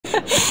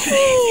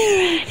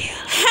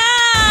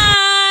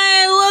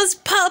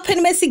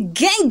Messy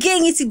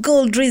gang, it's your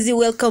girl Drizzy.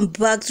 Welcome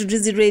back to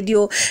Drizzy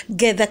Radio.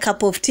 Get the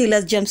cup of tea.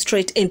 Let's jump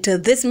straight into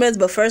this mess.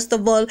 But first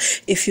of all,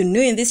 if you're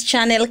new in this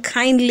channel,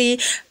 kindly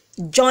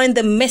join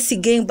the Messy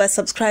gang by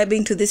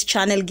subscribing to this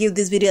channel. Give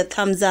this video a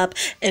thumbs up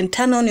and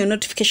turn on your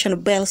notification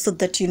bell so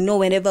that you know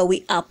whenever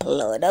we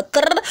upload.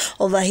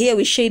 Over here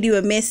we shade you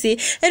a messy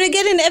and we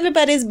get in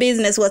everybody's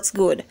business. What's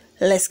good?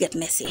 Let's get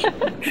messy.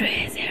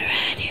 Drizzy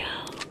Radio.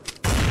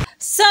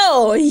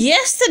 So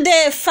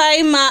yesterday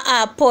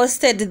Faima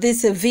posted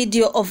this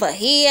video over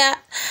here,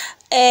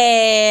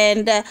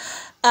 and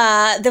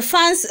the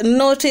fans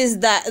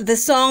noticed that the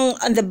song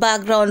on the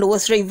background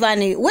was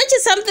fayvanny, which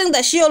is something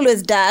that she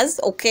always does.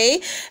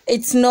 Okay,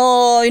 it's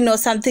no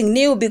something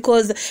new,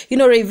 because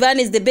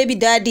fayvanny is the baby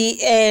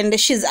daddy and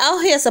she's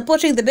out here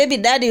supporting the baby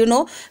daddy.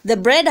 The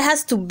bread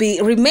has to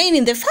remain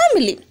in the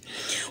family.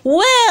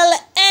 Well,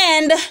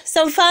 and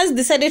some fans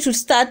decided to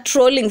start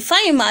trolling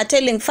Faima,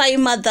 telling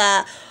Faima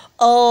that,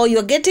 oh,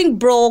 you're getting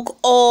broke,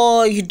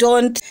 or you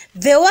don't.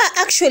 They were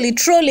actually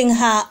trolling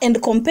her and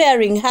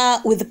comparing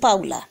her with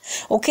Paula,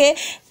 okay?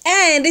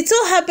 And it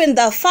so happened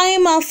that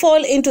Faima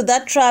fall into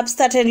that trap,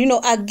 started,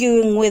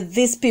 arguing with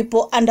these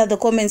people under the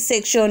comment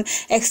section,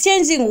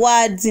 exchanging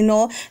words,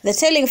 They're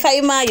telling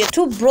Faima, you're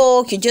too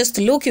broke, you're just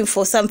looking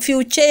for some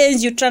few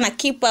change, you're trying to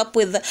keep up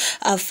with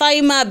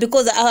Faima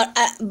because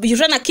you're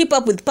trying to keep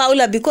up with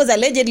Paula because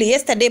allegedly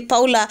yesterday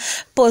Paula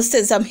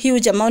posted some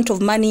huge amount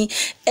of money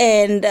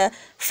and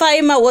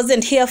Faima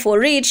wasn't here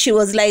for it. She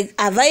was like,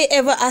 have I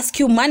ever asked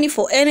you money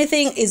for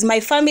anything? Is my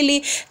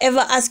family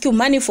ever asked you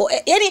money for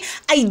any?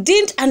 I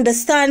didn't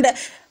understand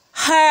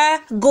her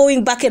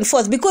going back and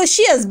forth because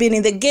she has been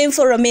in the game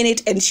for a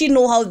minute and she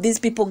know how these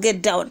people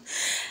get down.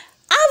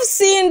 I've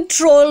seen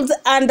trolls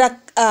under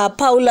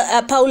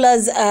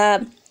Paula's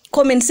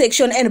comment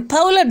section, and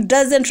Paula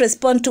doesn't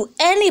respond to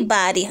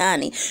anybody,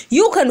 honey.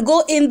 You can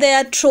go in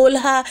there, troll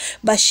her,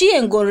 but she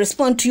ain't gonna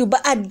respond to you.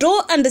 But I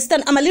don't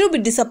understand. I'm a little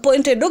bit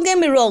disappointed. Don't get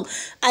me wrong.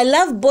 I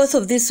love both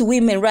of these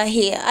women right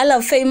here. I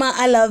love Faima,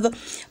 I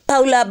love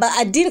Paula, but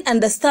I didn't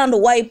understand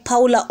why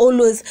Paula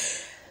always,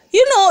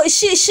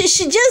 she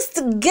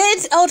just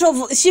gets out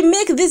of, she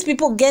make these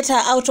people get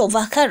her out of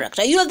her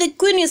character. You're the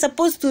queen, you're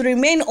supposed to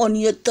remain on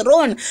your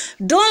throne.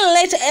 Don't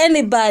let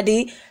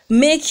anybody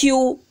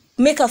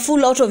make a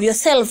fool out of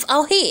yourself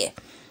out here,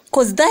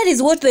 because that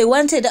is what they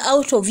wanted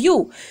out of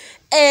you.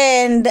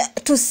 And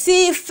to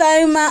see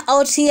Faima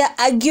out here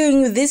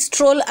arguing with this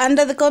troll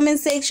under the comment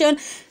section,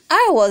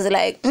 I was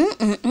like,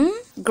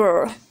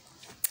 girl,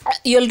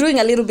 you're doing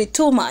a little bit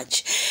too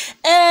much.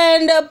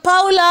 And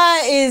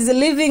Paula is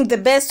living the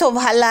best of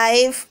her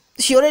life.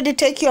 She already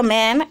take your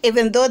man,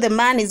 even though the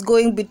man is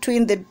going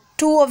between the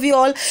two of you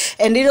all.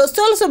 And it has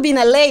also been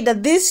alleged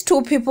that these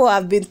two people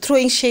have been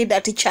throwing shade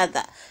at each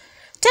other.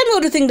 Tell me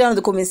what you think down in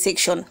the comment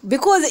section,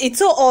 because it's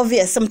so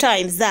obvious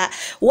sometimes that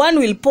one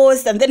will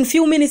post and then a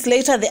few minutes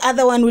later the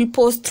other one will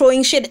post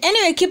throwing shade.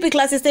 Anyway, keep it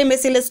classy, stay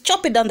messy. Let's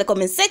chop it down in the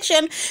comment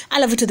section. I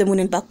love you to the moon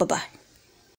and back. Bye-bye.